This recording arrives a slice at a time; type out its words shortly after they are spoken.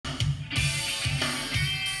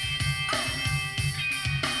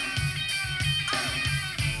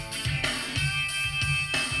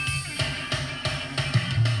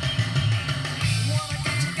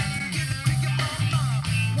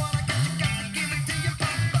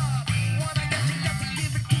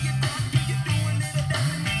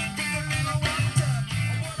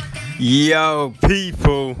Yo,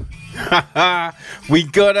 people, we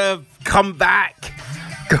gotta come back.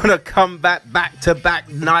 Gotta come back to back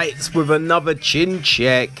nights with another chin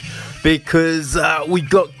check because we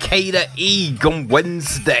got Kattar Eag on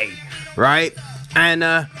Wednesday, right? And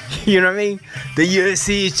you know what I mean? The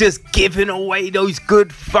UFC is just giving away those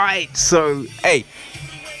good fights. So hey,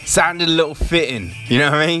 sounded a little fitting, you know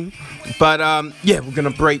what I mean? But yeah, we're gonna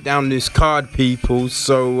break down this card, people.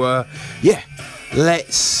 So yeah,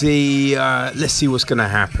 let's see what's gonna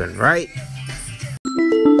happen, right?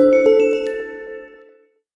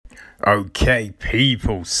 Okay,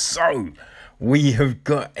 people, so we have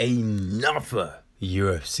got another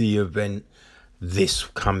UFC event this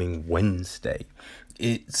coming Wednesday.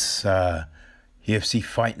 It's UFC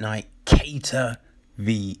Fight Night Kattar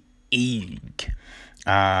v Eag.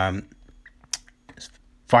 Fight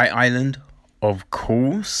Island, of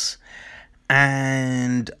course.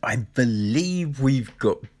 And I believe we've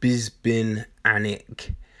got Bisping,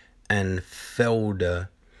 Anik, and Felder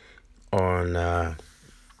on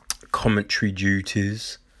commentary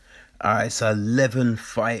duties. It's an 11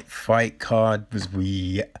 fight card because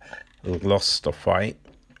we lost a fight.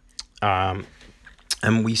 And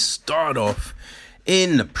we start off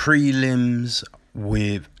in the prelims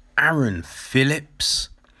with Aaron Phillips,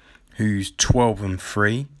 who's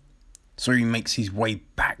 12-3. So he makes his way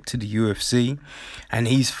back to the UFC, and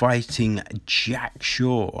he's fighting Jack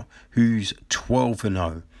Shaw, who's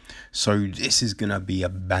 12-0. So this is gonna be a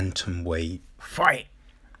bantamweight fight.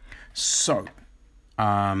 So,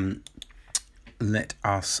 let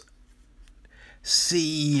us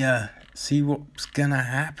see what's gonna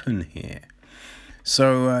happen here.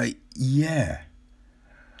 So, yeah,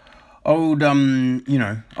 old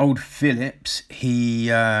Phillips,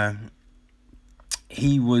 he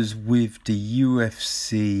was with the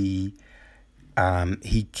UFC.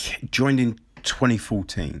 He joined in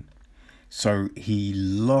 2014. So he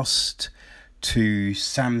lost to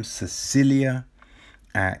Sam Sicilia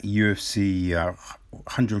at UFC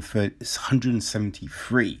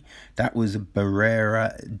 173. That was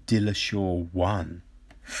Barrera Dillashaw 1.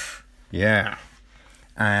 Yeah.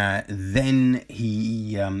 Then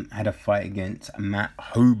he had a fight against Matt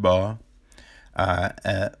Hobar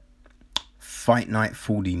at Fight Night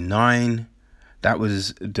 49. That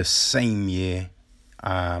was the same year.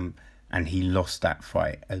 And he lost that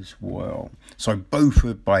fight as well. So both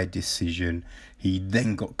were by decision. He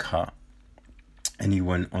then got cut, and he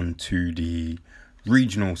went on to the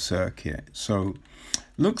regional circuit. So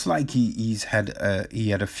looks like he had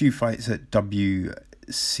a few fights at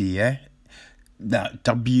WFC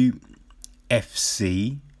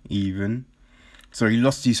even. So he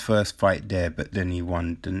lost his first fight there, but then he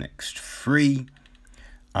won the next 3.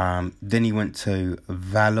 Then he went to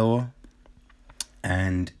Valor,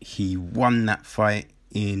 and he won that fight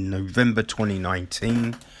in November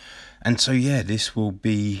 2019. And so yeah, this will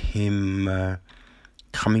be him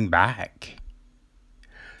coming back.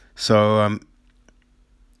 So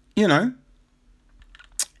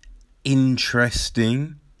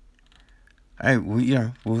interesting. Hey,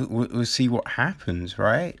 we'll see what happens,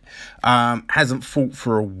 right? Hasn't fought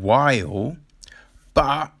for a while,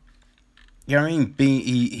 but you know what I mean.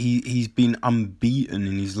 He's been unbeaten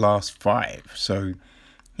in his last 5. So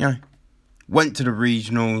went to the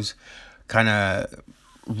regionals, kind of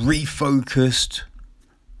refocused,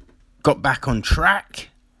 got back on track,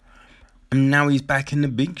 and now he's back in the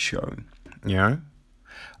big show.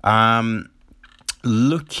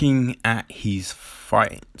 Looking at his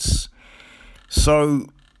fights. So,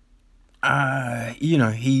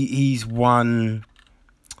 he's won,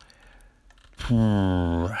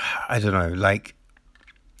 I don't know, like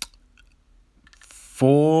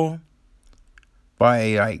 4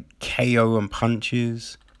 by like KO and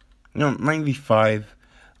punches, maybe 5,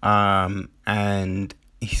 and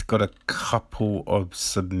he's got a couple of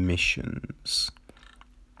submissions,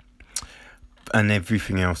 and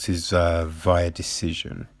everything else is via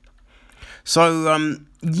decision. So,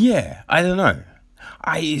 yeah, I don't know.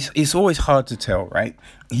 It's always hard to tell, right?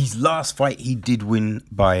 His last fight, he did win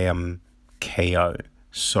by KO.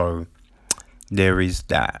 So, there is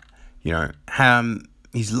that,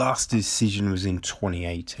 his last decision was in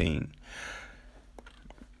 2018.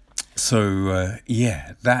 So,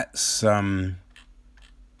 yeah, that's Aaron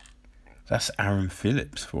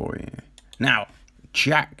Phillips for you. Now,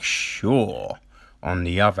 Jack Shaw, on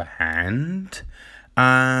the other hand,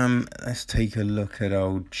 let's take a look at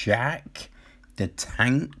old Jack, the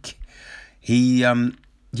Tank. He,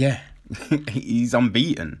 he's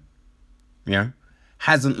unbeaten.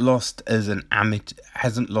 Hasn't lost as an amateur,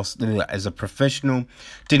 hasn't lost as a professional,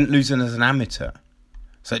 didn't lose as an amateur.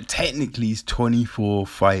 So technically he's 24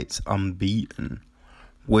 fights unbeaten,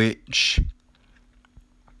 which,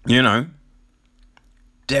 you know,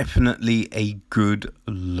 definitely a good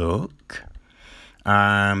look.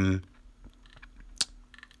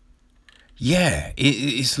 Yeah,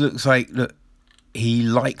 it looks like, look, he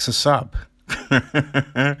likes a sub.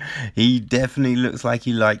 He definitely looks like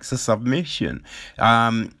he likes a submission.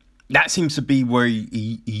 That seems to be where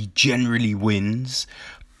he generally wins.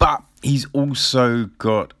 But he's also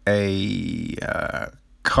got a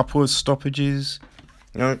couple of stoppages,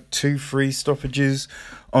 2-3 stoppages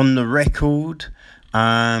on the record.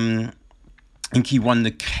 I think he won the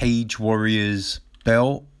Cage Warriors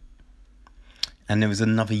belt. And there was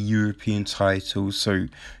another European title. So,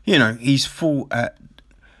 he's fought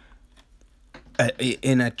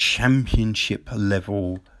in a championship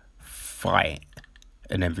level fight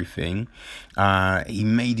and everything. He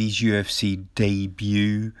made his UFC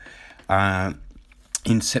debut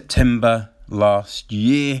in September last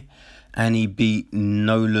year. And he beat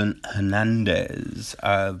Nolan Hernandez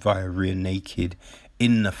via rear naked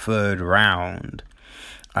in the 3rd round.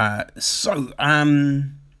 I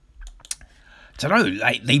don't know,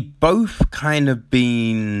 like, they both kind of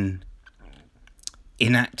been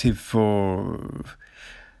inactive for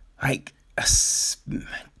like a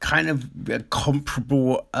kind of a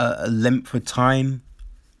comparable length of time.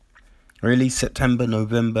 Really, September,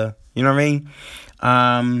 November, you know what I mean?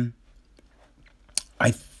 I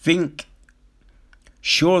think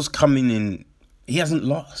Shaw's coming in, he hasn't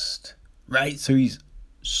lost, right? So he's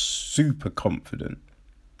super confident.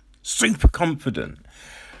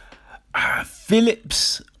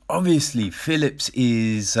 Phillips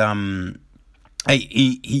is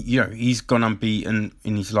he's gone unbeaten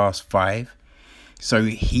in his last 5, so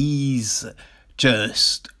he's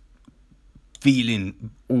just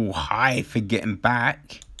feeling all high for getting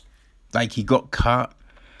back. Like, he got cut,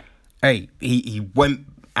 he went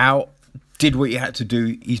out, did what he had to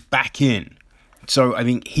do, he's back in. So I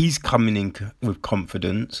think he's coming in with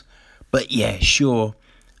confidence. But yeah, sure,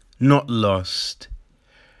 not lost.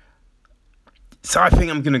 So I think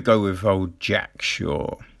I'm going to go with old Jack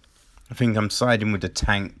Shaw. I think I'm siding with the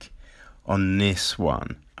tank on this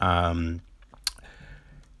one.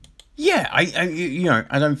 Yeah,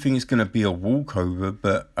 I don't think it's going to be a walkover,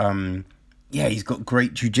 but yeah, he's got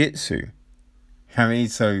great jiu-jitsu. I mean,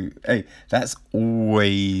 so hey, that's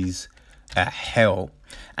always a help.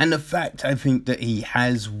 And the fact, I think, that he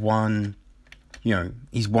has won,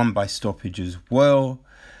 he's won by stoppage as well.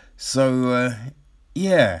 So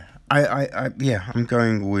yeah. I'm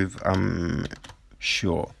going with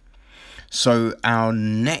Shaw. So our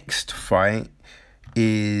next fight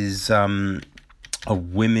is a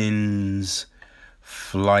women's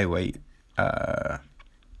flyweight.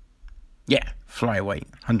 Flyweight,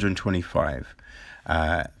 125.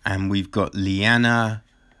 And we've got Liana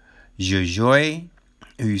Jojoy,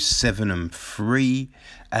 who's 7-3,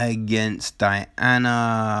 against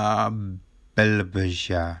Diana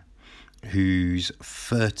Belbaja, who's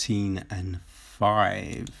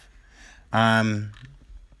 13-5.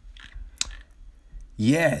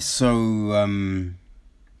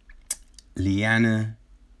 Liana,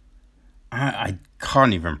 I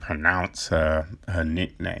can't even pronounce her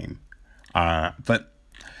nickname, but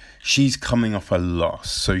she's coming off a loss.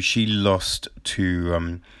 So she lost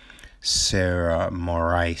to Sarah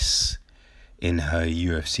Moraes in her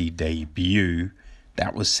UFC debut.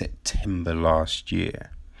 That was September last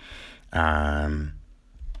year.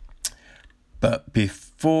 But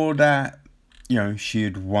before that, she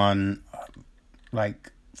had won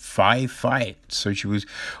like 5 fights. So she was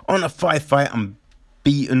on a 5-fight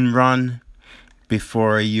unbeaten run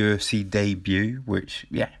before a UFC debut, which,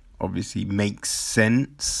 obviously makes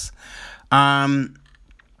sense.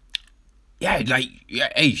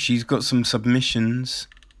 She's got some submissions.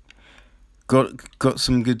 Got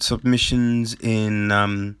some good submissions in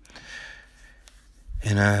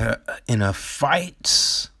her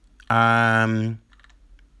fights. Like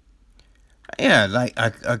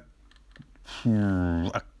a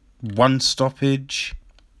one stoppage.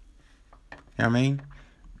 You know what I mean?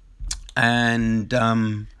 And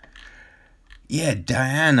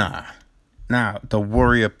Diana. Now, the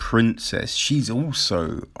Warrior Princess, she's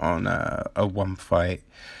also on a 1-fight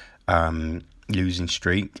losing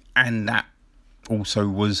streak, and that also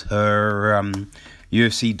was her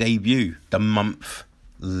UFC debut the month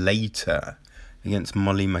later against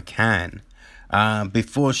Molly McCann.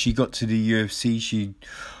 Before she got to the UFC, she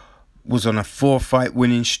was on a 4-fight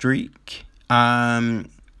winning streak.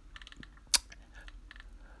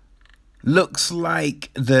 Looks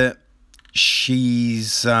like that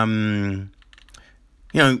she's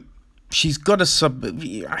she's got a sub.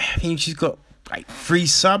 I think she's got like 3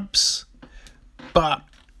 subs, but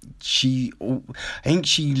I think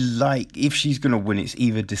she like if she's gonna win, it's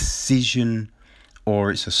either decision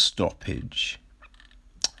or it's a stoppage.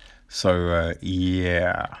 So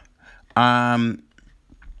yeah, I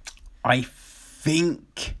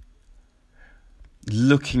think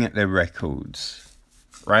looking at their records,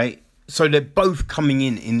 right? So they're both coming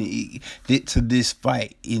in to this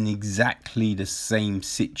fight in exactly the same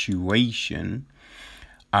situation.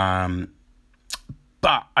 But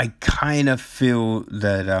I kind of feel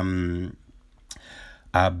that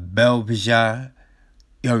Belbija,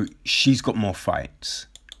 she's got more fights,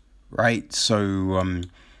 right? So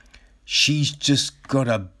she's just got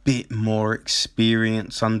a bit more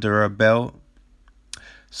experience under her belt.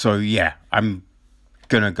 So yeah, I'm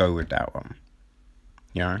gonna go with that one.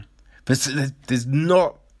 There's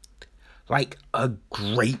not like a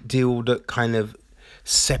great deal that kind of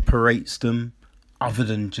separates them other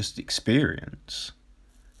than just experience.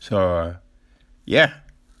 So yeah,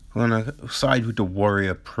 I'm gonna side with the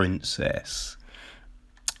Warrior Princess.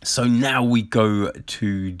 So now we go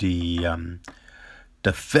to the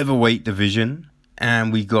featherweight division,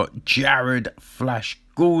 and we got Jared Flash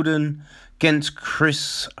Gordon against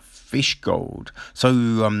Chris Fishgold.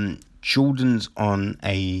 So Jordan's on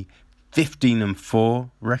a 15-4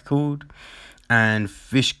 record, and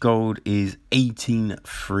Fishgold is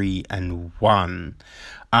 18-3-1.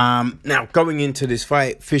 Now going into this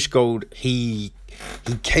fight, Fishgold he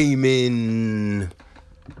came in,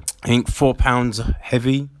 I think, 4 pounds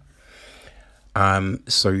heavy.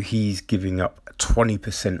 So he's giving up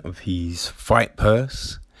 20% of his fight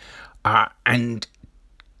purse. And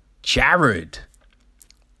Jared,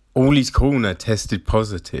 all his corner tested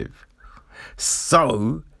positive.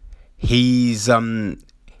 So he's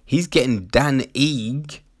getting Dan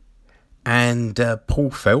Eag and Paul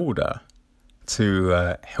Felder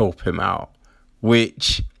to help him out.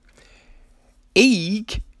 Which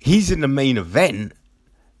Eag, he's in the main event,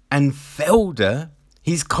 and Felder,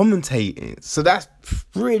 he's commentating. So that's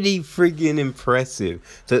pretty friggin'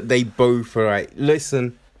 impressive that they both are like,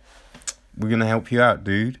 listen, we're going to help you out,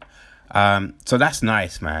 dude. So that's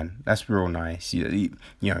nice, man. That's real nice. You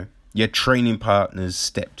know, your training partners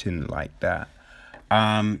stepped in like that.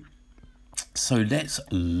 So let's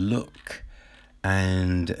look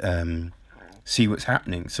and see what's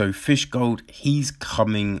happening. So Fishgold, he's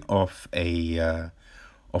coming off a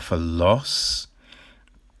loss.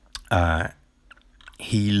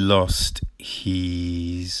 He lost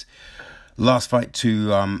his last fight to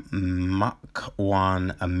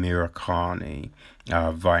Makwan Amirkhani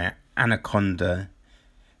via Anaconda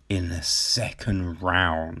in the second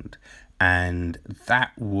round, and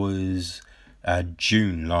that was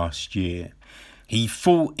June last year. He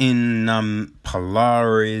fought in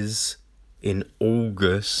Polaris in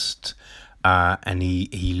August, and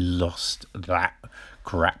he lost that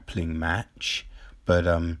grappling match. But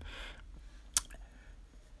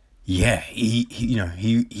yeah,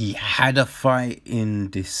 he had a fight in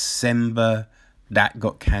December that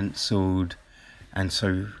got cancelled, and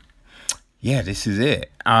so yeah, this is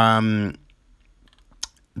it.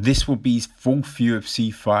 This will be his 4th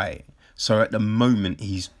UFC fight. So at the moment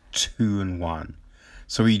he's 2-1.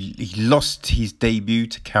 So he lost his debut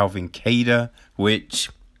to Calvin Kattar, which,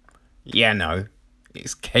 yeah, no,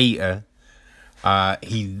 it's Kattar.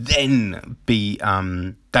 He then beat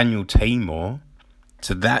Daniel Tamor,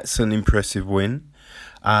 so that's an impressive win.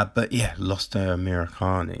 But yeah, lost to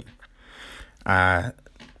Amirkhani.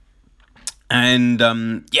 And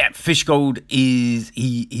Fishgold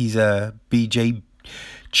he's a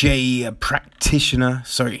BJJ practitioner,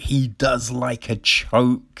 so he does like a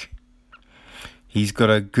choke. He's got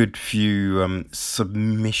a good few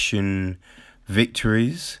submission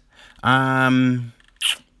victories. I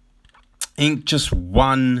think just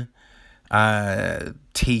one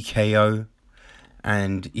TKO,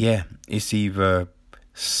 and yeah, it's either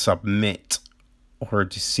submit or a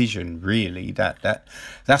decision, really. That's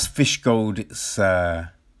Fishgold's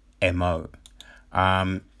MO.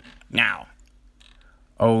 Now,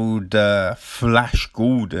 old Flash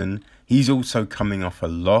Gordon, he's also coming off a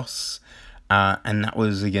loss, and that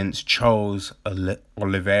was against Charles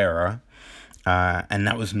Oliveira, and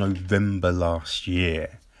that was November last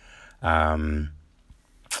year. That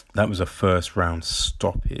was a first round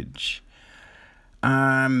stoppage.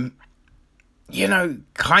 Kind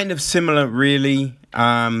of similar, really.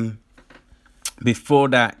 Before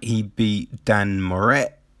that, he beat Dan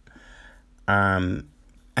Moret.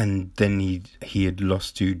 And then he had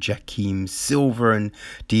lost to Jaquim Silva and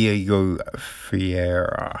Diego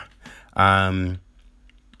Ferreira.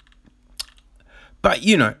 But,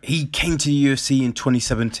 you know, he came to the UFC in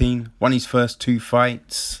 2017, won his first 2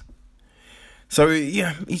 fights. So,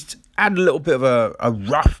 yeah, he's had a little bit of a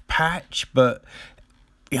rough patch, but,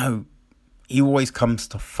 you know, he always comes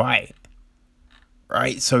to fight,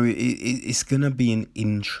 right? So it's going to be an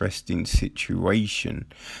interesting situation.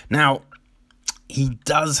 Now, he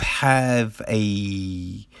does have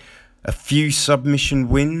a few submission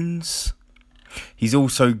wins. He's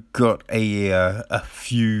also got a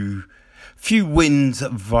few wins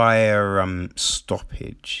via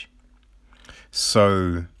stoppage.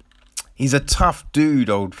 So he's a tough dude,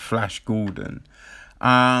 old Flash Gordon.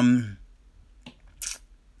 Man,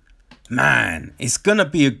 it's gonna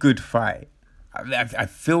be a good fight. I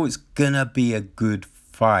feel it's gonna be a good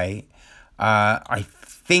fight. I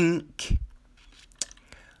think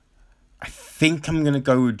I'm gonna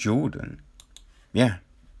go with Jordan. Yeah,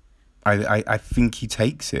 I think he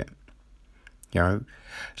takes it. You know,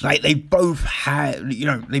 like they both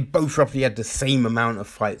roughly had the same amount of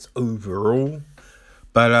fights overall.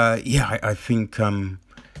 But yeah, I think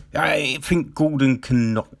Gordon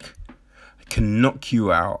can knock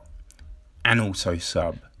you out and also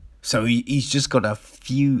sub. So he's just got a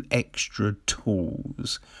few extra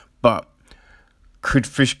tools. But could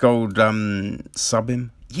Fishgold sub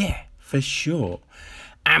him? Yeah, for sure.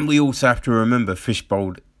 And we also have to remember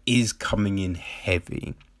Fishgold is coming in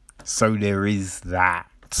heavy. So there is that.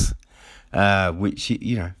 Which,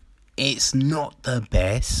 you know, it's not the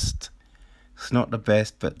best. It's not the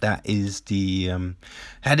best, but that is the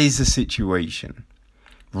situation.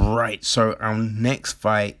 Right, so our next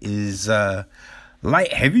fight is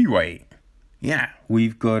light heavyweight. Yeah,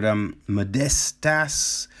 we've got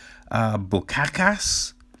Modestas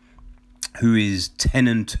Bukakas, who is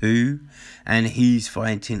 10-2, and he's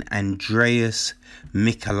fighting Andreas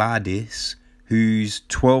Michailidis, who's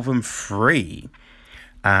 12-3.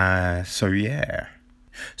 So yeah.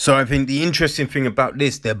 So I think the interesting thing about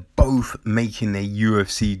this, they're both making their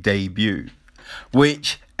UFC debut,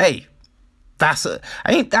 which, hey, I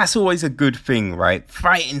think that's always a good thing, right?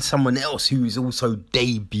 Fighting someone else who is also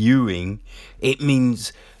debuting, it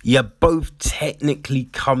means you're both technically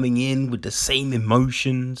coming in with the same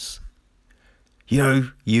emotions. You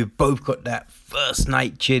know, you've both got that first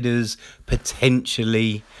night jitters,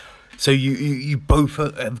 potentially. So you both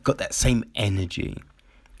have got that same energy,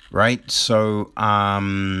 right? So,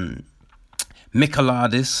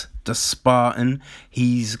 Michailidis, the Spartan,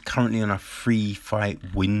 he's currently on a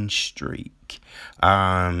 3-fight win streak.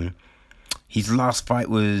 His last fight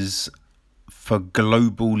was for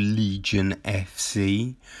Global Legion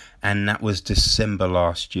FC, and that was December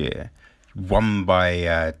last year, won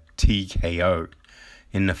by TKO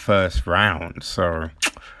in the first round. So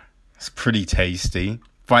it's pretty tasty.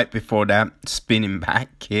 Fight before that, spinning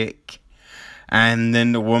back kick. And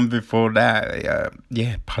then the one before that,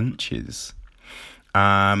 punches.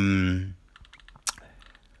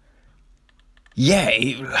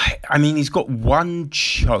 He's got one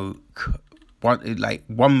choke.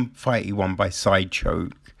 One fight he won by side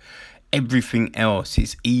choke. Everything else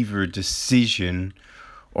is either a decision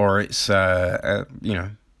or it's,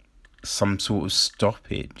 some sort of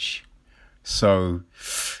stoppage. So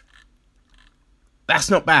that's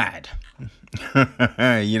not bad. You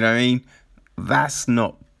know what I mean? That's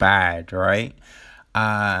not bad, right?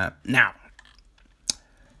 Now,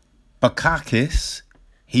 Bukakas,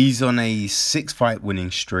 he's on a 6-fight winning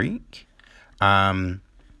streak. And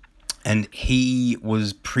he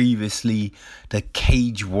was previously the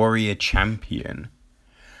Cage Warrior champion.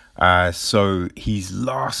 So his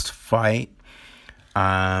last fight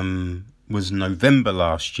was November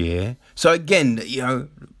last year. So again, you know,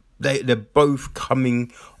 they're both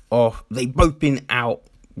coming off. They've both been out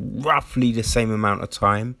roughly the same amount of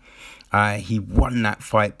time. He won that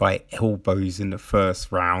fight by elbows in the first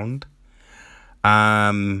round.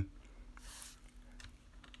 And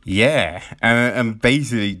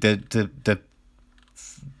basically the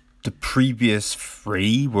previous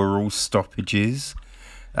 3 were all stoppages.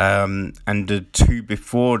 And the 2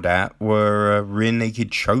 before that were rear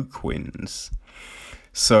naked choke wins.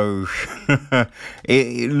 So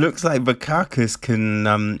it looks like Bukakas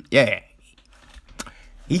can,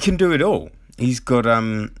 he can do it all. He's got,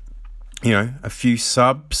 a few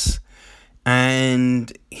subs,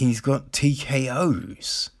 and he's got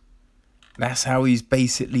TKOs. That's how he's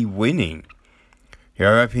basically winning. You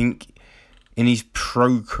know, I think in his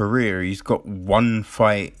pro career, he's got 1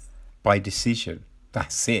 fight by decision.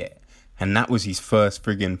 That's it. And that was his first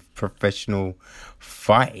friggin' professional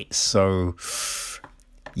fight. So,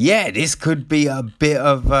 yeah, this could be a bit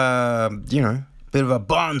of a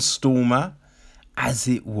barnstormer, as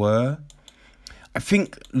it were. I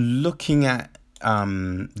think looking at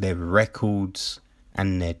their records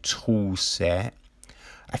and their tool set,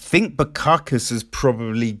 I think Bukakis has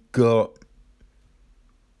probably got...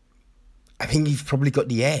 I think he's probably got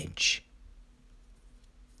the edge.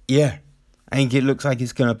 Yeah. I think it looks like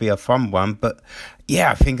it's going to be a fun one. But,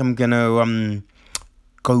 yeah, I think I'm going to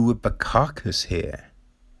go with Bukakis here.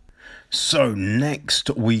 So, next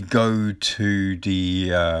we go to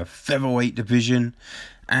the featherweight division.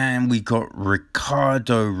 And we got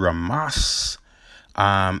Ricardo Ramas,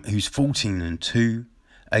 who's 14-2,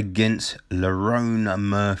 against Lerone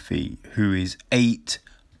Murphy, who is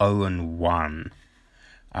 8-0-1.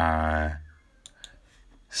 Yeah,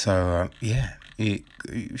 it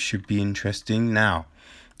should be interesting. Now,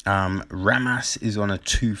 Ramas is on a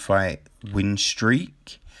 2-fight win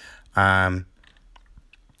streak.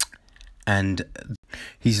 And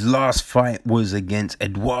his last fight was against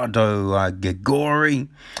Eduardo Gregori,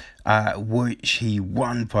 which he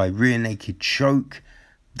won by rear naked choke.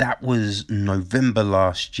 That was November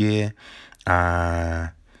last year.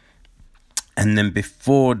 And then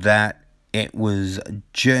before that, it was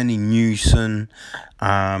Journey Newson,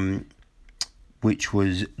 which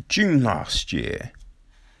was June last year.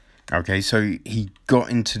 Okay, so he got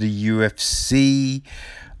into the UFC,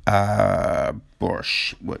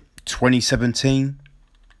 2017.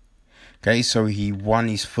 Okay, so he won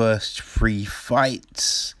his first 3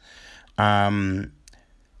 fights. Then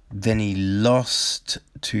he lost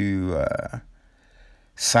to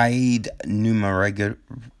Said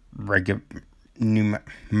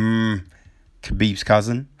Khabib's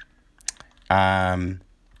cousin.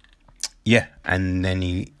 Yeah, and then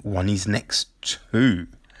he won his next 2.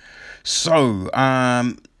 So,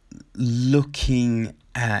 looking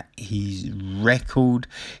at his record,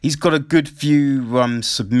 he's got a good few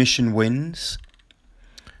submission wins.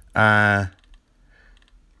 Yeah,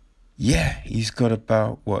 he's got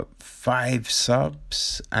about 5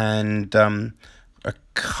 subs and a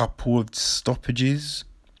couple of stoppages.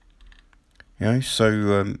 You know,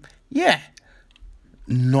 so yeah,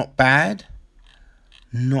 not bad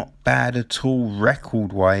at all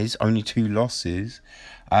record wise. Only 2 losses.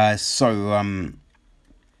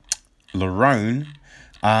 Lerone,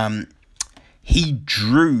 he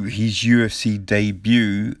drew his UFC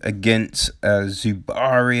debut against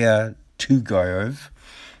Zubaira Tugaev.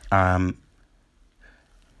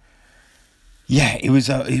 Yeah, it was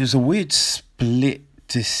a weird split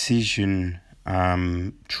decision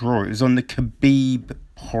draw. It was on the Khabib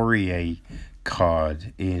Poirier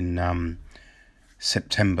card in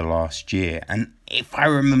September last year, and if I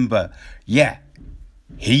remember, yeah,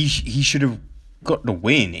 he should have got the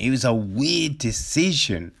win. It was a weird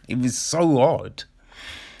decision. It was so odd.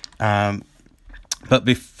 But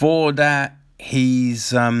before that,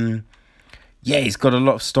 he's got a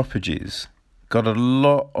lot of stoppages. Got a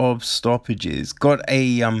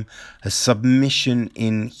submission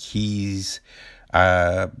in his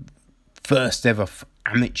first ever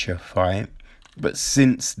amateur fight, but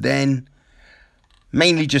since then,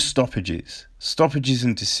 mainly just stoppages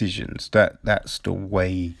and decisions. That's the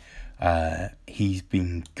way he's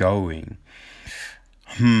been going.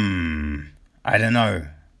 I don't know.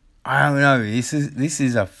 This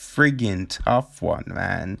is a friggin' tough one,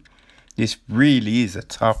 man. This really is a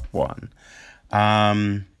tough one.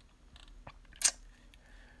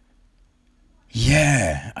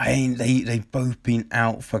 Yeah, they've both been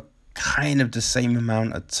out for kind of the same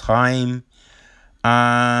amount of time.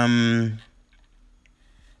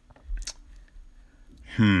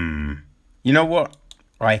 You know what?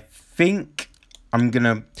 I think I'm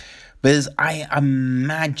gonna, because I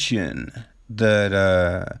imagine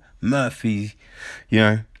that Murphy,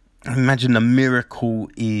 I imagine the Miracle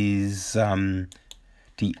is the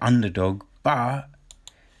underdog, but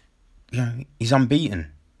he's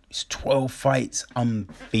unbeaten. It's 12 fights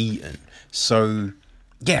unbeaten. So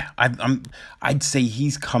yeah, I'd say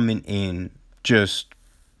he's coming in just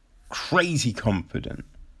crazy confident.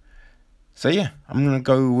 So yeah, I'm gonna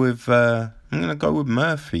go with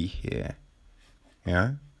Murphy here.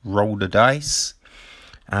 Roll the dice,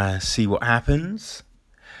 see what happens.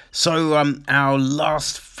 So our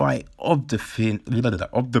last fight of the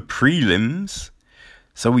prelims.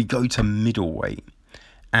 So we go to middleweight,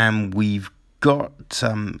 and we've got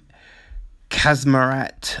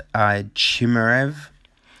Kazmarat Chimaev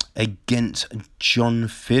against John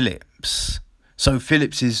Phillips. So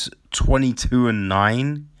Phillips is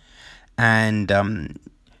 22-9, and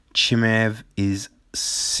Chimaev is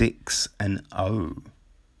 6-0.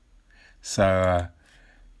 So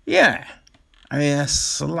yeah, I mean, a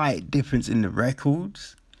slight difference in the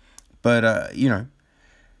records, but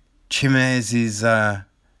Chimaev is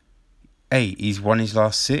he's won his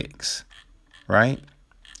last 6, right?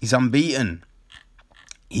 He's unbeaten.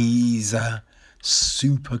 He's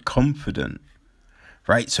super confident,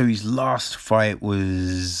 right? So his last fight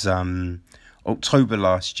was October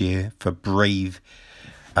last year for Brave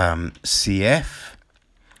CF,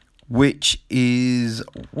 which is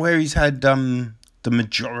where he's had the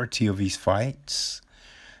majority of his fights.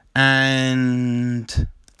 And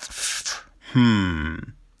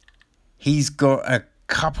he's got a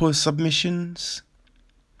couple of submissions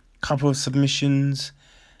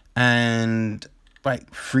and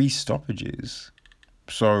like 3 stoppages.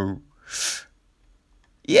 So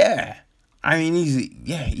yeah, I mean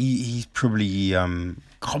he's probably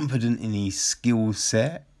confident in his skill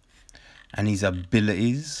set and his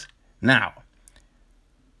abilities. Now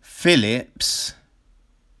Phillips,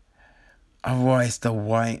 otherwise the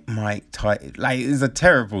White Mike Tyson, like, it's a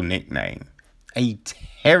terrible nickname.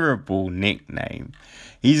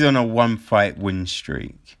 He's on a 1-fight win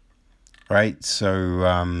streak, right?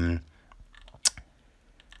 So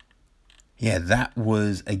yeah, that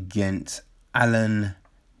was against Alan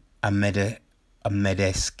Amedeski,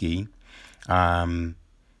 and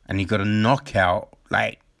he got a knockout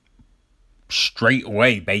like straight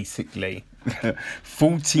away, basically.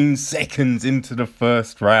 14 seconds into the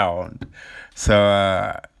first round.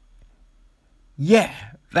 So yeah,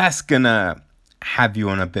 that's gonna have you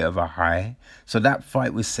on a bit of a high. So that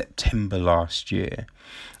fight was September last year,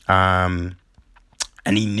 and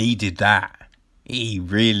he needed that. He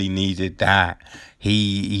really needed that.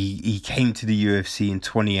 He came to the UFC in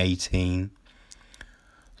 2018,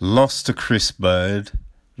 lost to Chris Bird,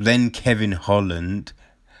 then Kevin Holland.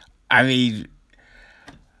 I mean,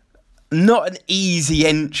 not an easy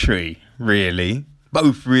entry, really.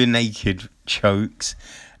 Both rear naked chokes.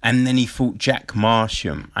 And then he fought Jack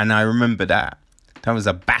Marsham. And I remember that. That was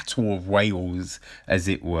a battle of whales, as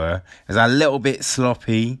it were. It was a little bit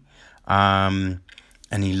sloppy. And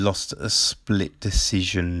he lost a split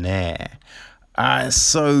decision there.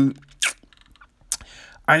 So,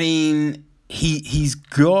 I mean, he's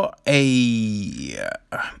got a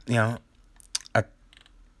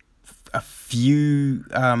few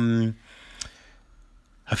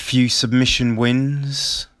submission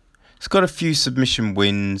wins. He's got a few submission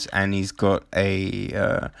wins, and he's got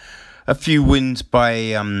a few wins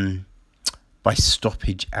by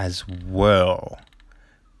stoppage as well.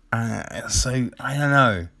 So I don't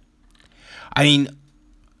know. I mean,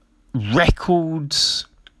 records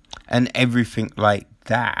and everything like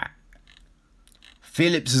that.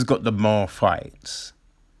 Phillips has got the more fights,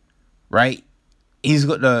 right? He's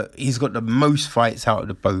got the most fights out of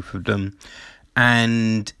the both of them,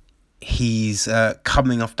 and he's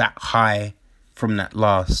coming off that high from that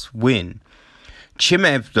last win.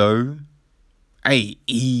 Chimaev, though, hey,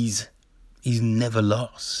 he's never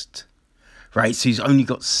lost, right? So he's only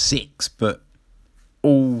got 6, but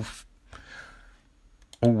all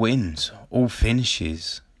wins, all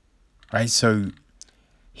finishes, right? So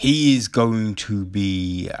he is going to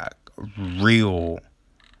be real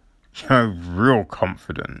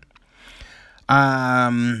confident.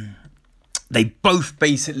 They both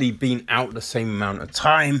basically been out the same amount of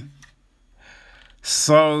time.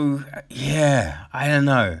 So yeah, I don't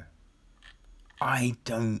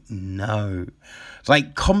know.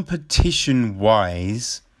 Like, competition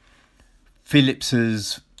wise, Phillips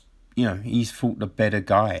has, he's fought the better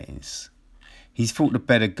guys.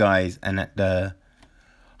 And at the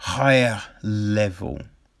higher level,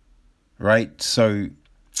 right? So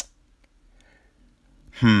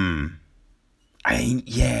I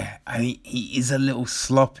mean, he is a little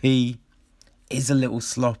sloppy.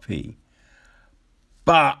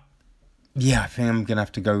 But yeah, I think I'm gonna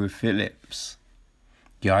have to go with Phillips.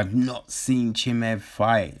 Yeah, I've not seen Chimaev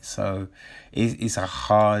fight, so it's a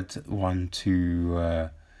hard one to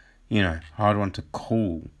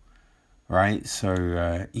call, right?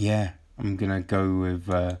 So yeah, I'm gonna go with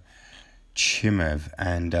Chimaev,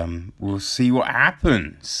 and we'll see what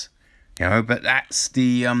happens. But that's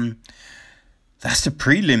the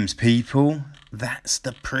prelims, people. That's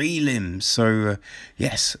the prelims. So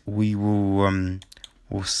yes, we will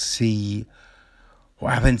we'll see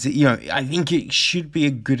what happens. I think it should be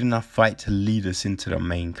a good enough fight to lead us into the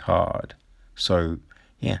main card. So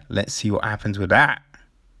yeah, let's see what happens with that.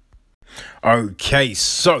 Okay,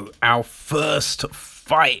 so our first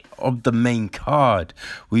fight of the main card,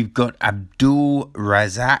 we've got Abdul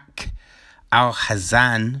Razak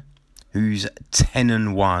Alhassan, who's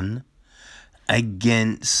 10-1,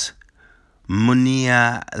 against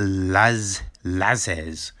Munia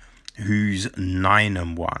Lazez, who's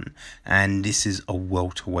 9-1, and this is a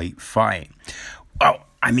welterweight fight. Well,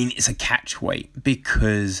 I mean, it's a catch weight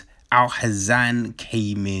because Alhassan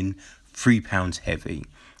came in £3 heavy.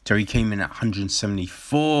 So he came in at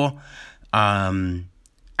 174, and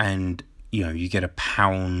you get a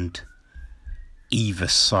pound either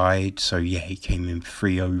side. So yeah, he came in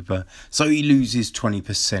 3 over. So he loses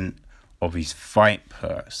 20% of his fight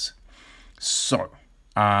purse. So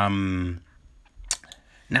now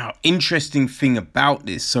interesting thing about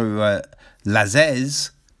this. So Lazzez,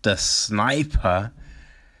 the sniper,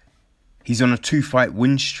 he's on a 2-fight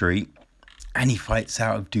win streak, and he fights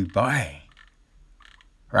out of Dubai.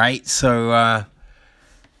 Right, so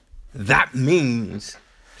that means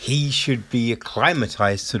he should be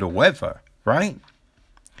acclimatized to the weather, right?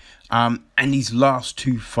 And these last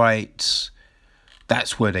 2 fights,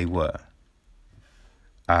 that's where they were.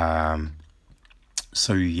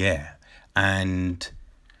 So yeah, and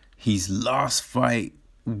his last fight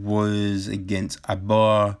was against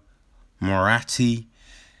Abbar Morati,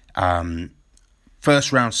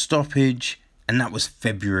 first round stoppage, and that was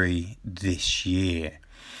February this year.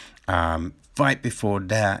 Fight before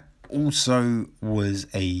that also was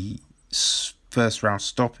a first round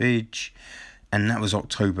stoppage, and that was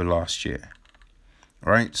October last year.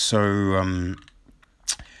 Right, so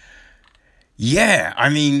yeah, I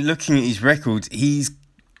mean, looking at his records, he's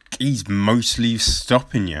mostly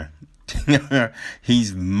stopping you.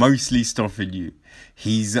 He's mostly stopping you.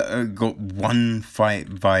 He's got 1 fight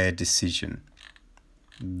via decision.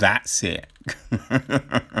 That's it.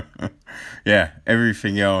 Yeah,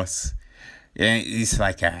 everything else, yeah, it's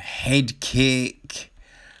like a head kick,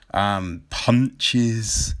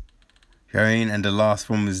 punches, going, and the last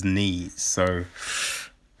one was knees. So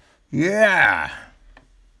yeah,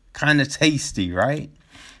 kind of tasty, right?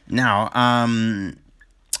 Now,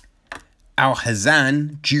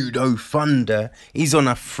 Alhassan, Judo Thunder, he's on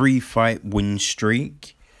a 3-fight win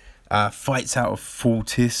streak. Fights out of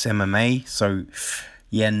Fortis MMA. So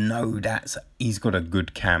yeah, no, he's got a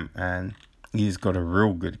good camp, man. He's got a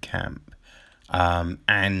real good camp.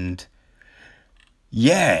 And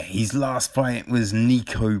yeah, his last fight was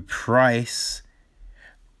Nico Price,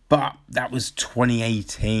 but that was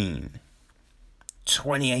 2018.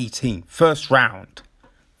 2018, first round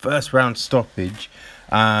stoppage.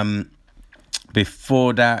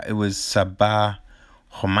 Before that, it was Sabah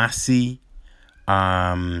Homasi,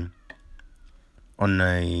 on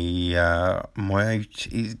a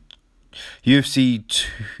UFC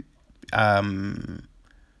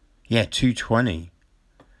 220,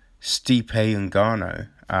 Stipe Ngannou.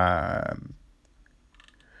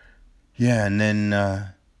 Yeah, and then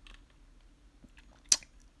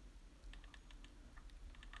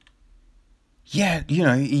yeah,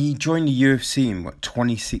 he joined the UFC in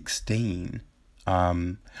 2016.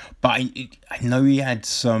 But I know he had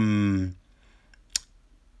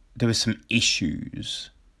there was some issues,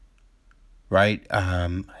 right? Yeah,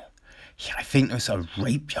 I think there was a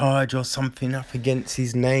rape charge or something up against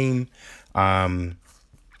his name. So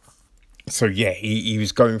yeah, he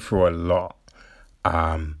was going through a lot.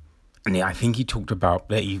 And yeah, I think he talked about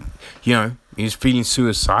that he was feeling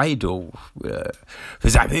suicidal.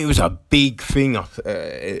 Because I think it was a big thing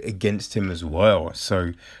against him as well.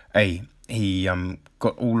 So, hey, he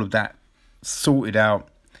got all of that sorted out,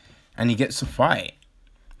 and he gets a fight.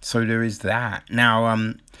 So there is that. Now,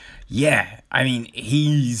 yeah, I mean,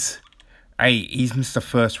 he's Mr.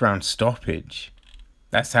 First Round Stoppage.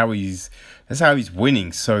 That's how he's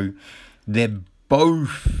winning. So they're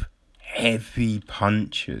both heavy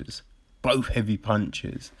punchers. I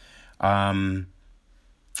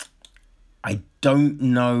don't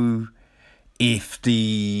know if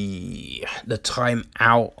the time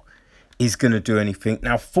out is going to do anything.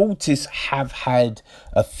 Now, Fortis have had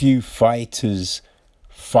a few fighters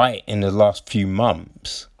fight in the last few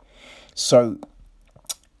months. So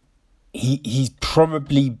he's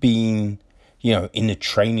probably been, in the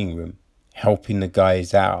training room helping the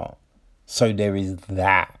guys out. So there is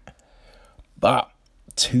that. But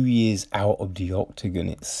 2 years out of the octagon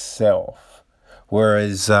itself.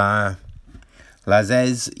 Whereas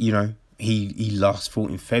Lazzez, he last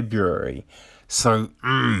fought in February. So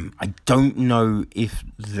I don't know if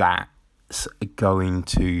that's going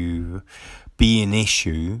to be an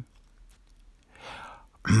issue.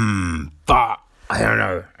 But I don't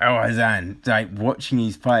know. Alhassan, like, watching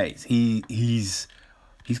his fights, he's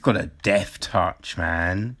got a death touch,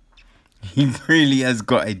 man. He really has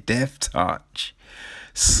got a death touch.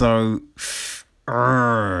 So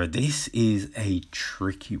this is a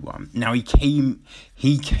tricky one. Now he came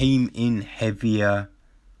in heavier.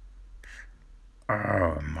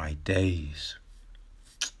 Oh my days.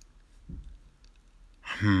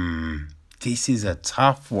 This is a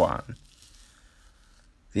tough one.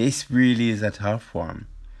 This really is a tough one.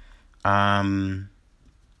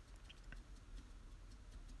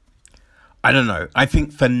 I don't know. I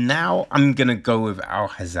think for now, I'm going to go with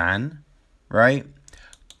Alhassan, right?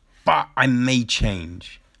 But I may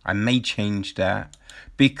change. I may change that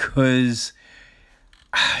because,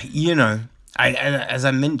 you know, as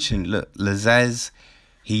I mentioned, look, Lazzez,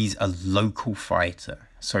 he's a local fighter.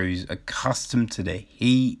 So he's accustomed to the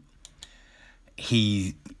heat.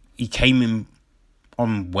 He came in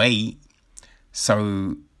on weight,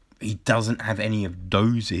 so he doesn't have any of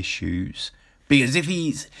those issues. Because if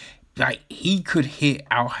he's like, he could hit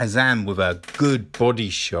Alhassan with a good body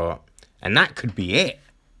shot, and that could be it,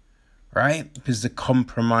 right? Because the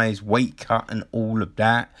compromised weight cut and all of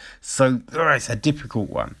that. So it's a difficult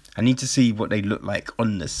one. I need to see what they look like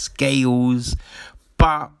on the scales,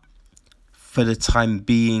 but for the time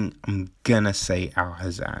being, I'm gonna say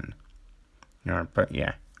Alhassan. But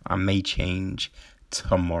yeah, I may change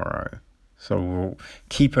tomorrow. So we'll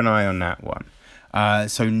keep an eye on that one.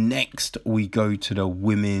 So next we go to the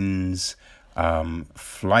women's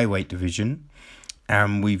flyweight division.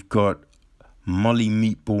 And we've got Molly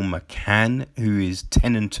Meatball McCann, who is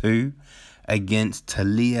 10-2, against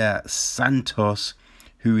Talia Santos,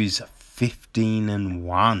 who is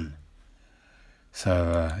 15-1.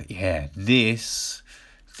 So yeah, this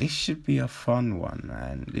should be a fun one,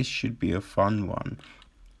 man. This should be a fun one.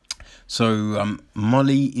 So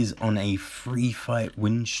Molly is on a 3-fight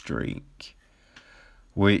win streak,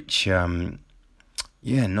 which not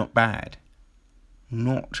bad.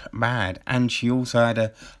 Not bad. And she also had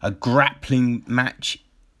a grappling match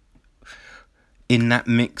in that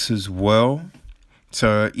mix as well.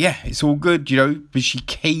 So yeah, it's all good, but she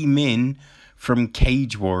came in from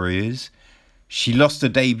Cage Warriors. She lost her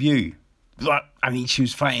debut. But, she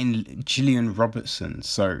was fighting Gillian Robertson.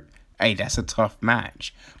 So, hey, that's a tough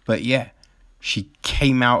match. But yeah, she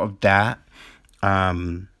came out of that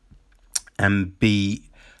and beat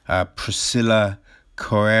Priscilla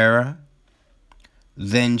Correa.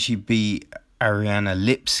 Then she beat Ariana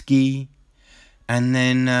Lipski. And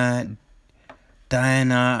then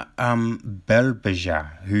Diana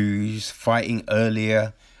Belbaja, who's fighting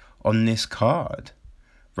earlier on this card.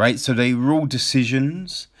 Right? So they were all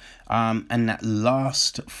decisions. And that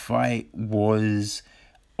last fight was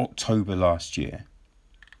October last year.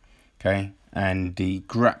 Okay? And the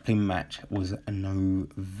grappling match was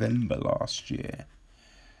November last year.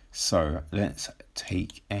 So let's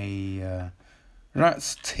take a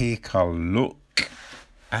look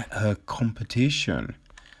at her competition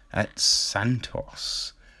at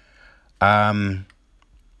Santos. Yeah,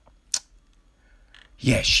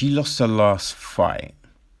 she lost her last fight,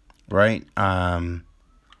 right?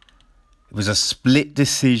 It was a split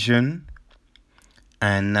decision,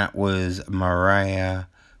 and that was Mariah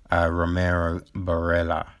Romero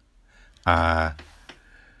Barella. And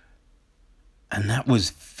that was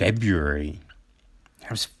February.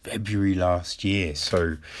 That was February last year.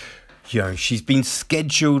 So, she's been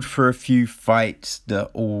scheduled for a few fights that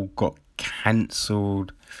all got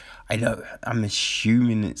cancelled. I'm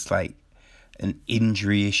assuming it's like an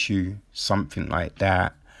injury issue, something like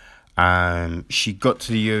that. She got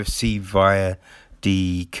to the UFC via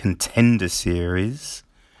the Contender Series.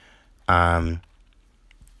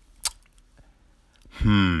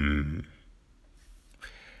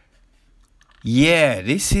 Yeah,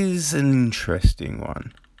 this is an interesting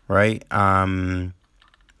one, right?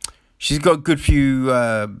 She's got a good few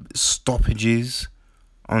stoppages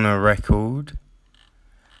on her record.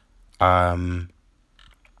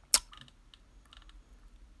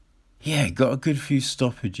 Yeah, got a good few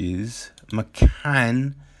stoppages.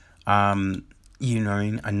 McCann, I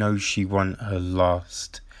know she won her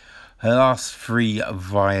last 3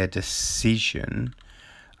 via decision.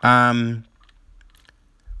 But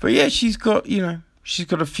yeah, she's got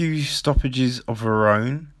a few stoppages of her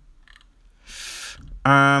own.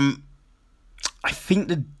 I think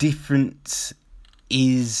the difference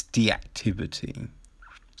is the activity.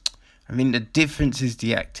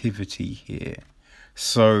 Here.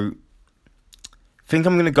 So, I think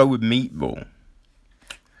I'm going to go with Meatball.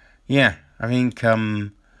 Yeah, I think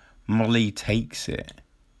Molly takes it.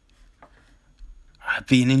 It'd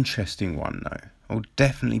be an interesting one, though. It'll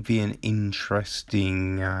definitely be an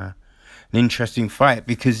interesting fight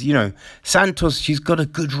because, Santos, she's got a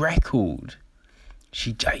good record.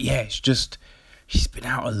 It's just, she's been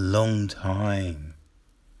out a long time.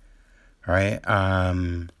 Right?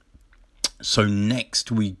 So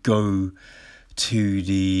next we go to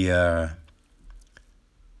the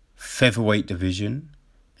featherweight division,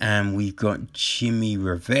 and we've got Jimmy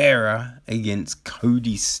Rivera against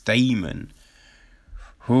Cody Stamann.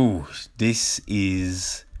 Ooh, this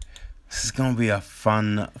is gonna be a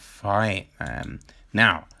fun fight, man.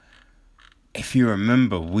 Now, if you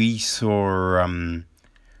remember, we saw,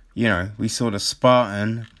 we saw the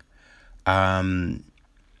Spartan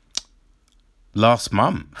last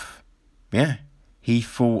month. Yeah. He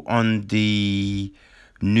fought on the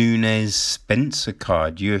Nunes Spencer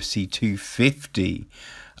card, UFC 250,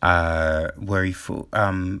 where he fought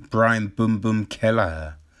Brian Boom Boom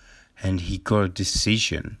Kelleher, and he got a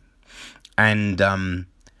decision. And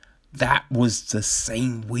that was the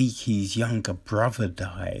same week his younger brother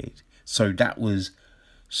died. So that was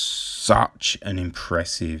such an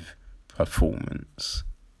impressive performance.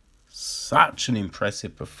 Such an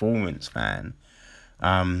impressive performance, man.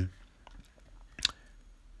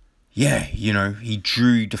 He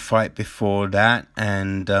drew the fight before that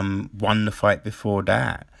and won the fight before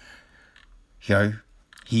that.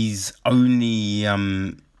 His only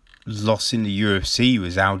loss in the UFC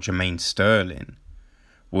was Aljamain Sterling,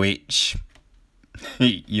 which,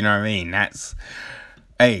 you know what I mean? That's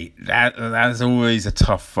always a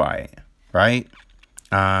tough fight, right?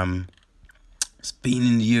 It's been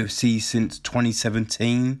in the UFC since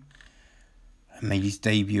 2017. Made his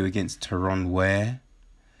debut against Teron Ware.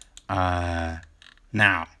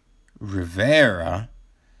 Now, Rivera,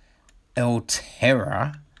 El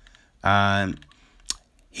Terra,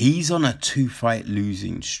 he's on a 2-fight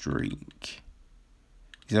losing streak.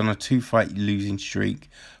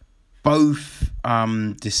 Both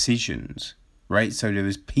decisions, right? So there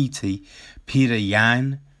was Peter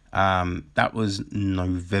Yan. That was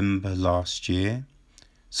November last year.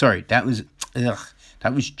 Sorry, that was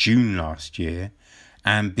June last year.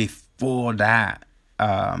 And before that,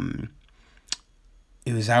 it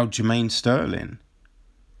was Aljamain Sterling,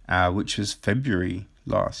 which was February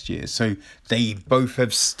last year. So they both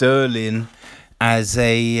have Sterling as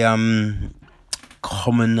a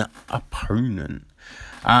common opponent.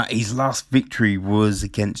 His last victory was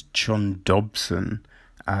against John Dobson,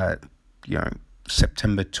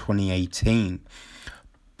 September 2018.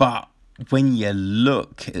 But when you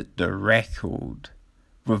look at the record,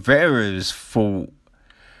 Rivera's fought.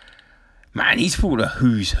 Man, he's fought a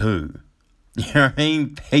who's who. You know what I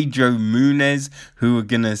mean? Pedro Munez, who we're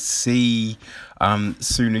going to see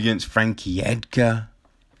soon against Frankie Edgar.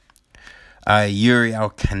 Yuri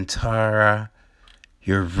Alcantara.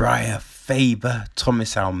 Uriah Faber.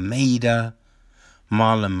 Thomas Almeida.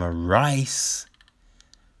 Marlon Moraes.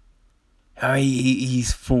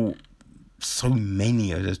 He's fought so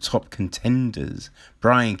many of the top contenders.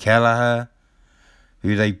 Brian Kelleher,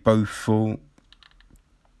 who they both fought.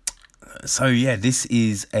 So yeah, this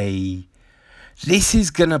is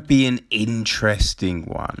gonna be an interesting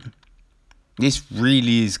one. This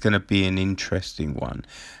really is gonna be an interesting one.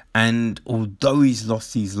 And although he's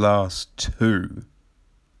lost his last two,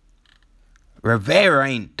 Rivera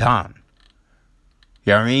ain't done.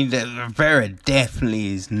 You know what I mean? Rivera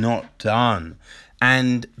definitely is not done.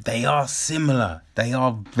 And they are similar. They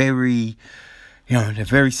are very, they're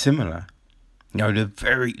very similar.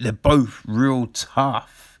 They're both real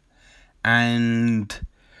tough. And,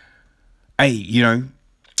 hey,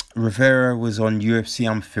 Rivera was on UFC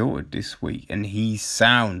Unfiltered this week, and he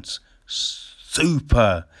sounds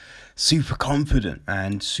super, super confident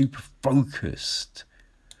and super focused,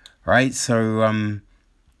 right? So,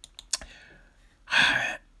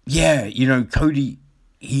 Cody,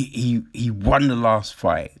 he won the last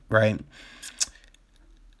fight, right?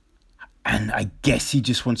 And I guess he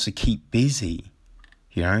just wants to keep busy,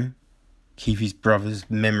 keep his brother's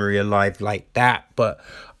memory alive like that. But,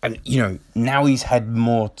 now he's had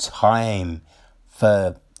more time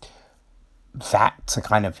for that to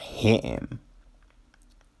kind of hit him.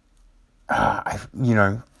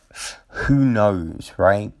 Who knows,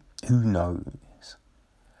 right? Who knows?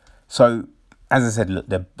 So, as I said, look,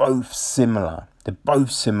 they're both similar. The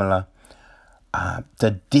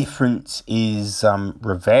difference is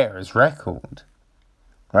Rivera's record.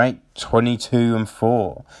 Right,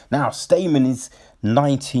 22-4. Now Stamann is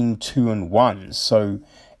 19-2-1, so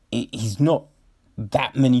he's not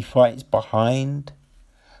that many fights behind.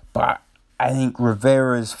 But I think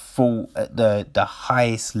Rivera's fought at the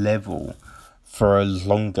highest level for a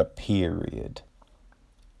longer period,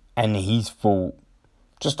 and he's fought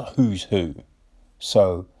just a who's who.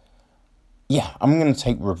 So yeah, I'm gonna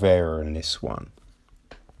take Rivera in this one.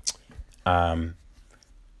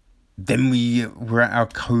 Then we're at our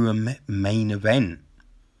co-main event,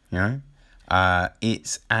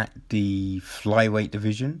 it's at the flyweight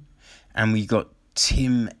division, and we got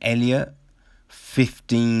Tim Elliott,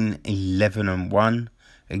 15-11-1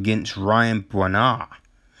 against Ryan Buenar,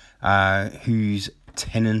 who's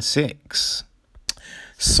 10-6.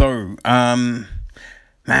 So,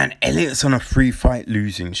 Elliott's on a 3-fight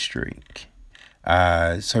losing streak,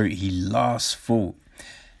 So he last fought,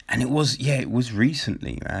 and it was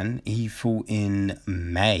recently, man. He fought in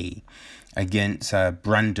May against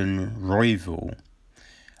Brandon Royval,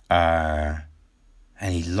 and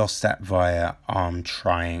he lost that via arm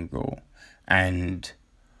triangle. And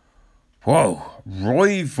whoa,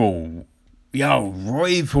 Royval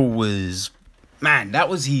was, man, that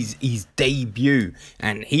was his debut,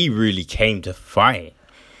 and he really came to fight.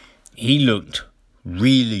 He looked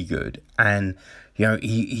really good, and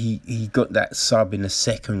he got that sub in the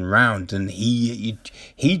second round, and he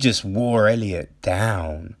just wore Elliott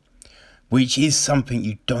down, which is something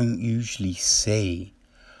you don't usually see.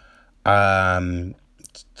 So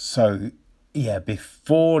yeah,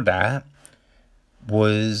 before that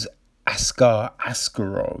was Askar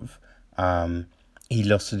Askarov. He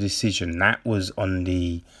lost a decision. That was on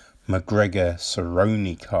the McGregor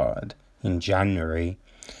Cerrone card in January.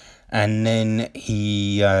 And then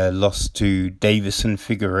he lost to Davison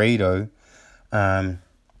Figueiredo.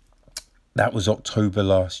 That was October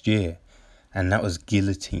last year. And that was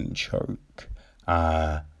guillotine choke.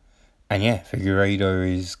 And yeah, Figueiredo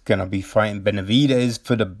is going to be fighting Benavidez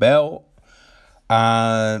for the belt.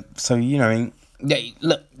 So,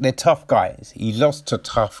 look, they're tough guys. He lost to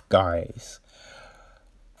tough guys.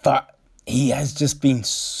 But he has just been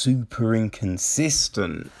super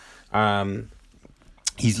inconsistent.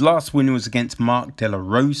 His last win was against Mark De La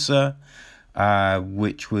Rosa,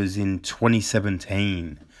 which was in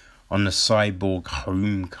 2017 on the Cyborg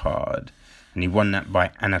home card. And he won that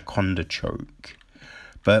by Anaconda choke.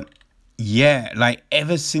 But yeah, like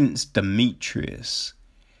ever since Demetrius,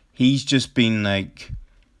 he's just been like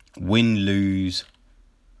win, lose,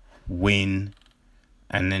 win.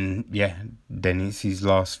 And then, then it's his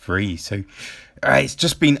last three. So it's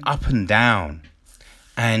just been up and down.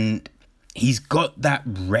 And he's got that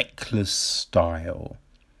reckless style,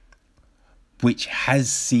 which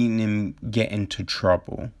has seen him get into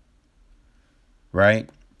trouble, right?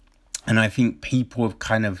 And I think people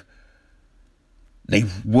have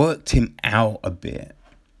they've worked him out a bit.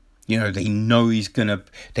 They know he's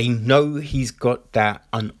got that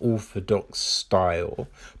unorthodox style,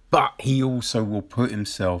 but he also will put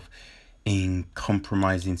himself in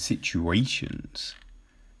compromising situations,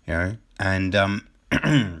 and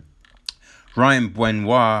Ryan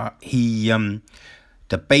Benoit, he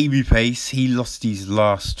the babyface, he lost his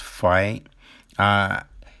last fight.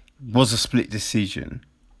 Was a split decision,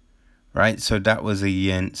 right? So that was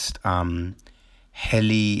against Heli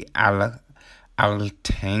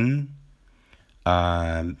Alteng,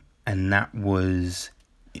 and that was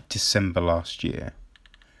December last year.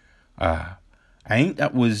 I think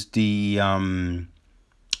that was the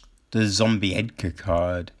Zombie Edgar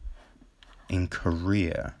card in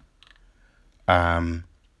Korea.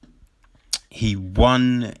 He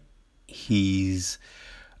won his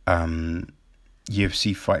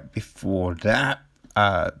UFC fight before that.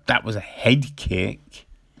 That was a head kick.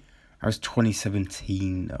 That was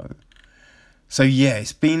 2017 though. So yeah,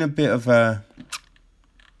 it's been a bit of a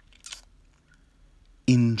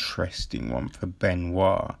interesting one for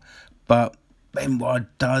Benoit. But Benoit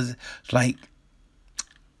does,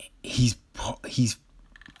 his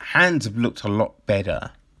hands have looked a lot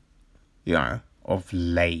better, of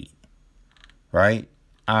late, right?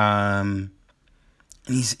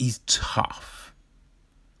 He's tough.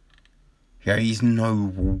 He's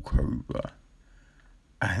no walkover.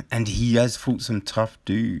 And he has fought some tough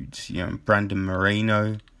dudes, Brandon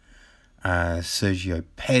Moreno, Sergio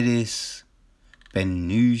Pettis, Ben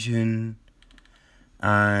Nugent.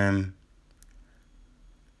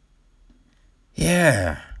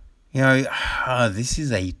 This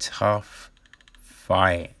is a tough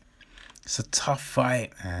fight. It's a tough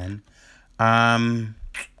fight, man.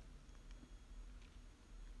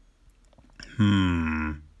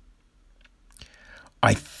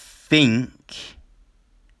 I think.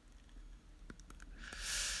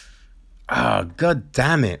 Oh, God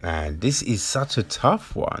damn it, man. This is such a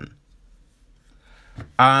tough one.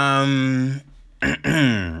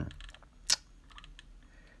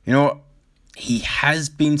 He has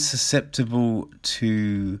been susceptible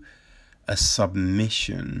to a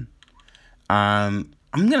submission. I'm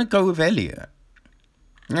going to go with Elliott.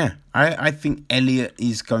 Yeah, I think Elliott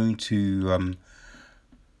is going to,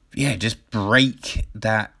 just break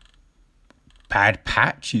that bad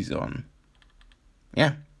patch he's on.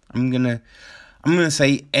 Yeah, I'm gonna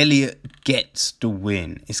say Elliott gets the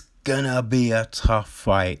win. It's gonna be a tough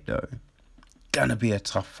fight though. But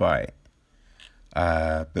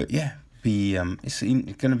yeah,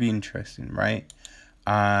 it's gonna be interesting, right?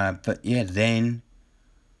 But yeah, then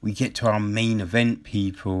we get to our main event,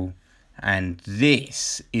 people, and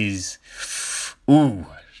this is Ooh,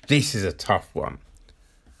 this is a tough one.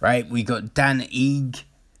 Right, we got Dan Ige,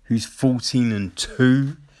 who's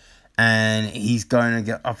 14-2, and he's going to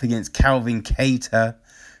get up against Calvin Kattar,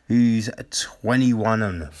 who's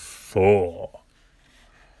 21-4.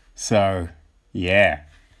 So, yeah.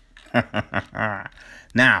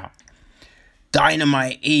 Now,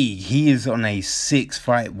 Dynamite Ige, he is on a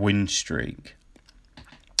 6-fight win streak.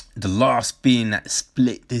 The last being that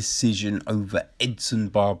split decision over Edson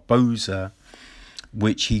Barboza,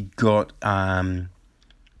 which he got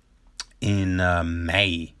in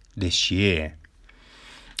May this year.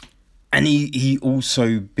 And he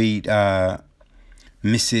also beat Mirsad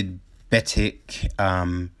Bektic.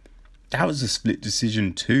 That was a split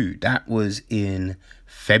decision too. That was in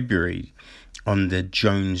February on the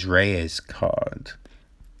Jones Reyes card.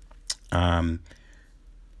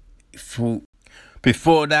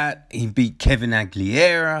 Before that, he beat Kevin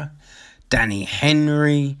Aguilera, Danny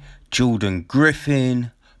Henry, Jordan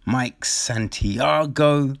Griffin, Mike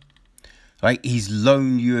Santiago. Like, his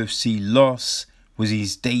lone UFC loss was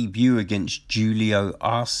his debut against Julio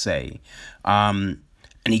Arce. And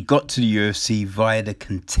he got to the UFC via the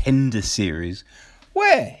Contender Series,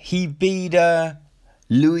 where he beat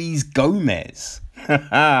Luis Gomez.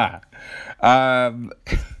 No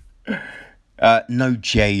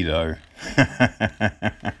J, though.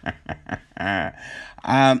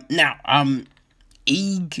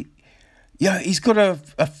 Ige, yeah, he's got a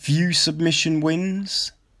few submission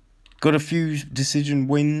wins. Got a few decision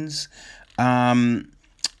wins.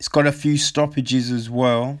 He's got a few stoppages as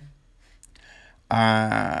well.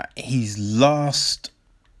 His last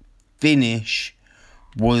finish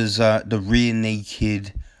was the rear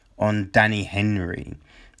naked on Danny Henry.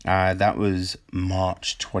 That was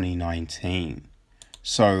March 2019.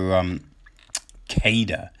 So,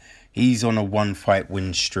 Kattar, he's on a 1-fight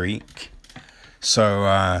win streak.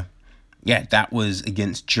 So, yeah, that was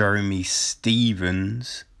against Jeremy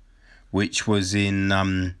Stephens, which was in,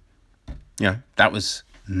 that was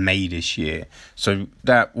May this year. So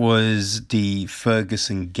that was the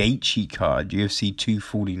Ferguson Gaethje card, UFC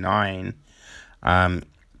 249.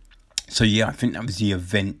 So yeah, I think that was the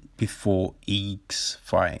event before Ige's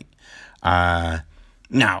fight.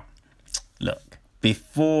 Now, look,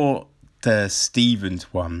 before the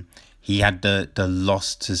Stephens one, he had the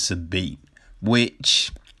loss to Zabit,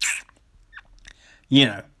 which,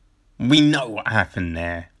 we know what happened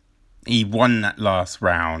there. He won that last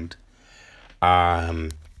round.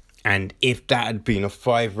 And if that had been a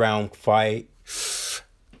 5-round fight,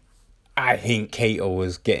 I think Kattar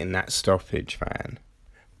was getting that stoppage, man.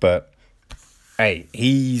 But, hey,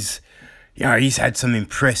 he's had some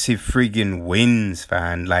impressive friggin' wins,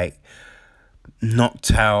 man. Like,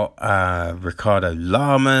 knocked out Ricardo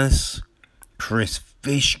Lamas, Chris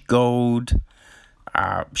Fishgold,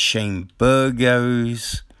 Shane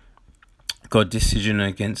Burgos. Got a decision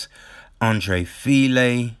against Andre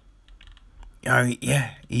Fili.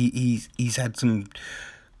 He's had some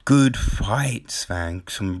good fights, man.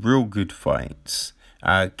 Some real good fights.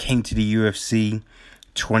 Came to the UFC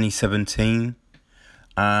 2017.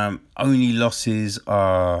 Only losses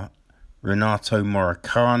are Renato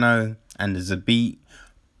Moicano and Zabit.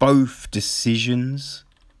 Both decisions.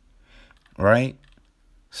 Right?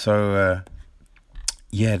 So,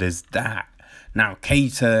 there's that. Now,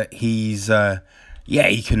 Kattar, he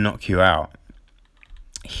can knock you out.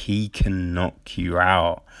 He can knock you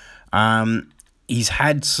out. He's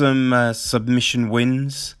had some submission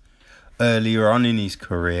wins earlier on in his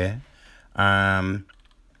career. The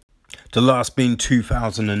last being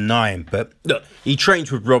 2009. But look, he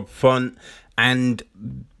trains with Rob Font, and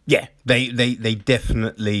yeah, they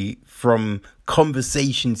definitely, from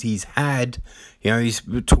conversations he's had, he's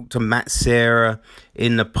talked to Matt Serra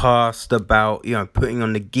in the past about, putting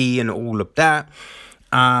on the gi and all of that.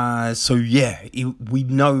 So yeah, we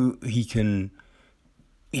know he can.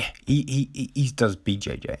 Yeah, he does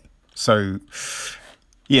BJJ. So,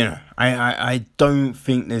 I don't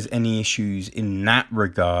think there's any issues in that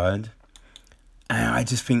regard. And I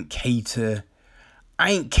just think Kattar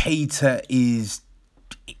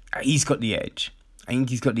he's got the edge. I think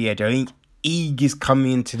Ige is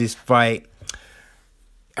coming into this fight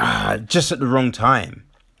just at the wrong time.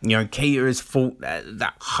 Kattar has fought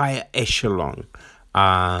that higher echelon.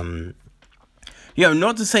 Not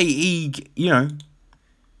to say Ige,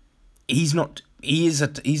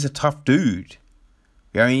 he's a tough dude.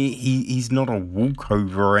 He's not a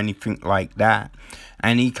walkover or anything like that.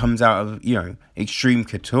 And he comes out of, Extreme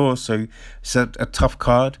Couture, so it's a tough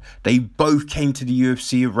card. They both came to the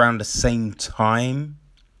UFC around the same time.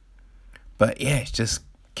 But yeah, it's just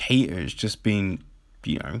Kattar's just been,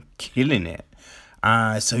 killing it.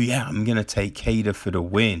 So yeah, I'm gonna take Kattar for the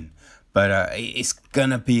win. But it's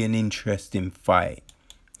gonna be an interesting fight,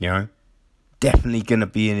 you know. Definitely gonna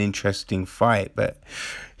be an interesting fight. But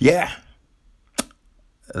yeah,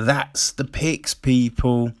 that's the picks,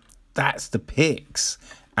 people. That's the picks.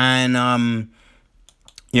 And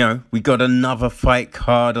you know, we got another fight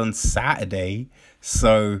card on Saturday,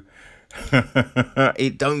 so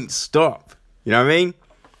it don't stop. You know what I mean?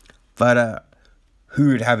 But who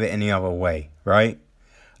would have it any other way, right?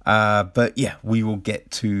 But yeah, we will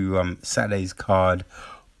get to Saturday's card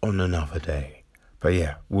on another day. But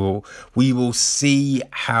yeah, we will see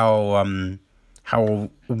how all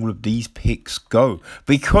of these picks go,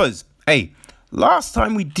 because hey, last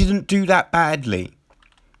time we didn't do that badly.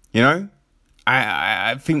 You know,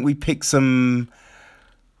 I think we picked some.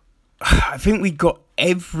 I think we got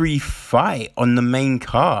every fight on the main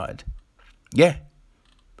card. Yeah,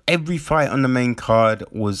 every fight on the main card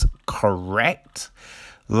was correct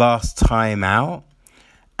last time out.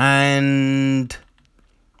 And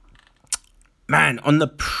man, on the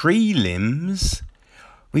prelims,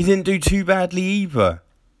 we didn't do too badly either.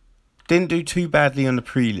 Didn't do too badly on the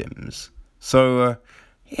prelims. So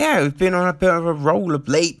yeah, we've been on a bit of a roll of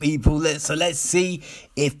late, people. So let's see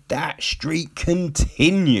if that streak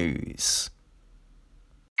continues.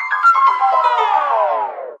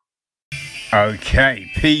 Okay,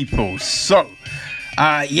 people. So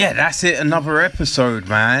yeah, that's it. Another episode,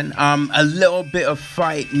 man. A little bit of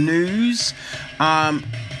fight news.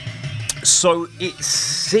 So it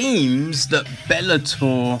seems that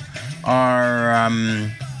Bellator are,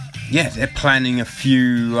 they're planning a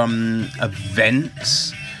few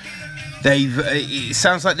events. It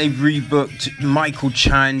sounds like they've rebooked Michael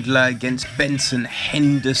Chandler against Benson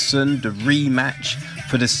Henderson, the rematch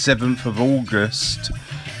for the 7th of August,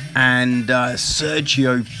 and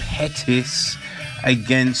Sergio Pettis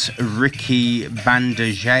against Ricky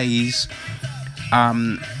Bandejas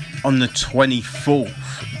on the 24th.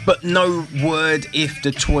 But no word if the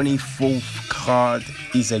 24th card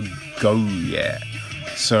is a go yet.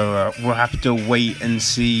 So we'll have to wait and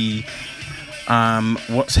see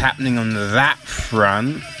what's happening on that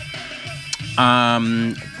front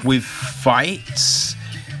with fights.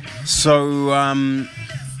 So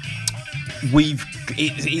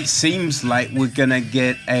it seems like we're gonna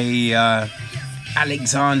get a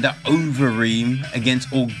Alexander Overeem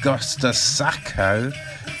against Augusta Saki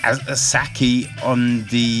on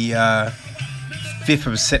the 5th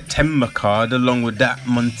of September card, along with that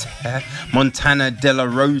Montana De La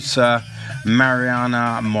Rosa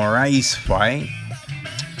Mariana Moraes fight.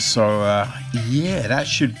 So yeah, that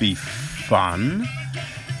should be fun.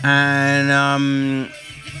 And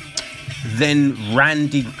then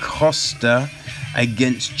Randy Costa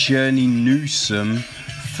against Journey Newsom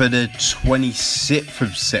for the 26th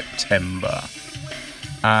of September.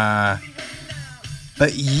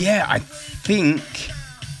 But yeah, I think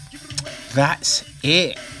that's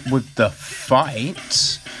it with the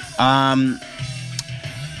fights. Marlon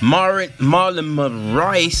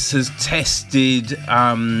Moraes has tested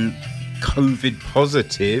COVID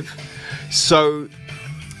positive. So,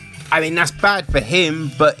 I mean, that's bad for him,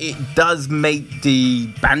 but it does make the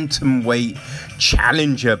bantamweight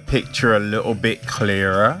challenger picture a little bit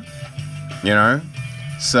clearer, you know?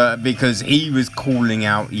 So, because he was calling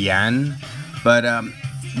out Yan. But,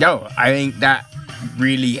 no, I think that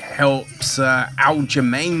really helps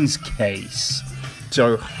Aljamain's case.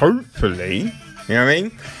 So, hopefully, you know what I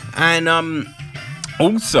mean? And,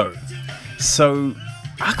 also, so,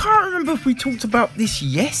 I can't remember if we talked about this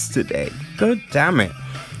yesterday. God damn it.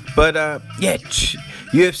 But, yeah,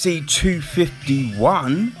 UFC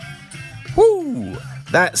 251, whoo,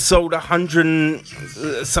 that sold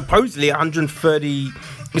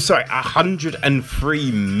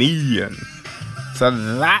 103 million. So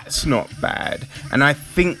that's not bad. And I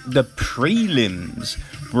think the prelims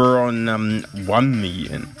were on 1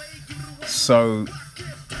 million. So,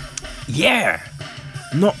 yeah,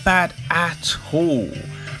 not bad at all.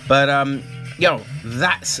 But, yo,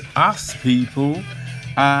 that's us, people.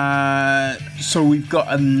 So we've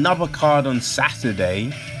got another card on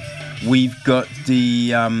Saturday. We've got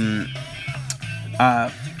the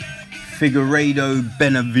Figueiredo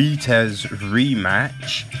Benavidez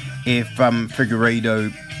rematch. If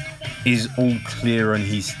Figueiredo is all clear on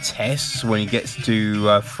his tests when he gets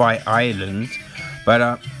to Fight Island.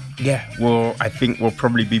 But yeah, well, I think we'll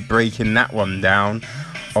probably be breaking that one down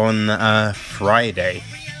on Friday.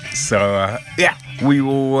 So yeah, we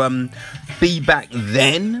will be back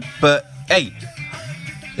then. But hey,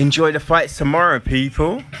 enjoy the fights tomorrow,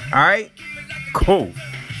 people. Alright? Cool.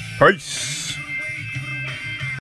 Peace.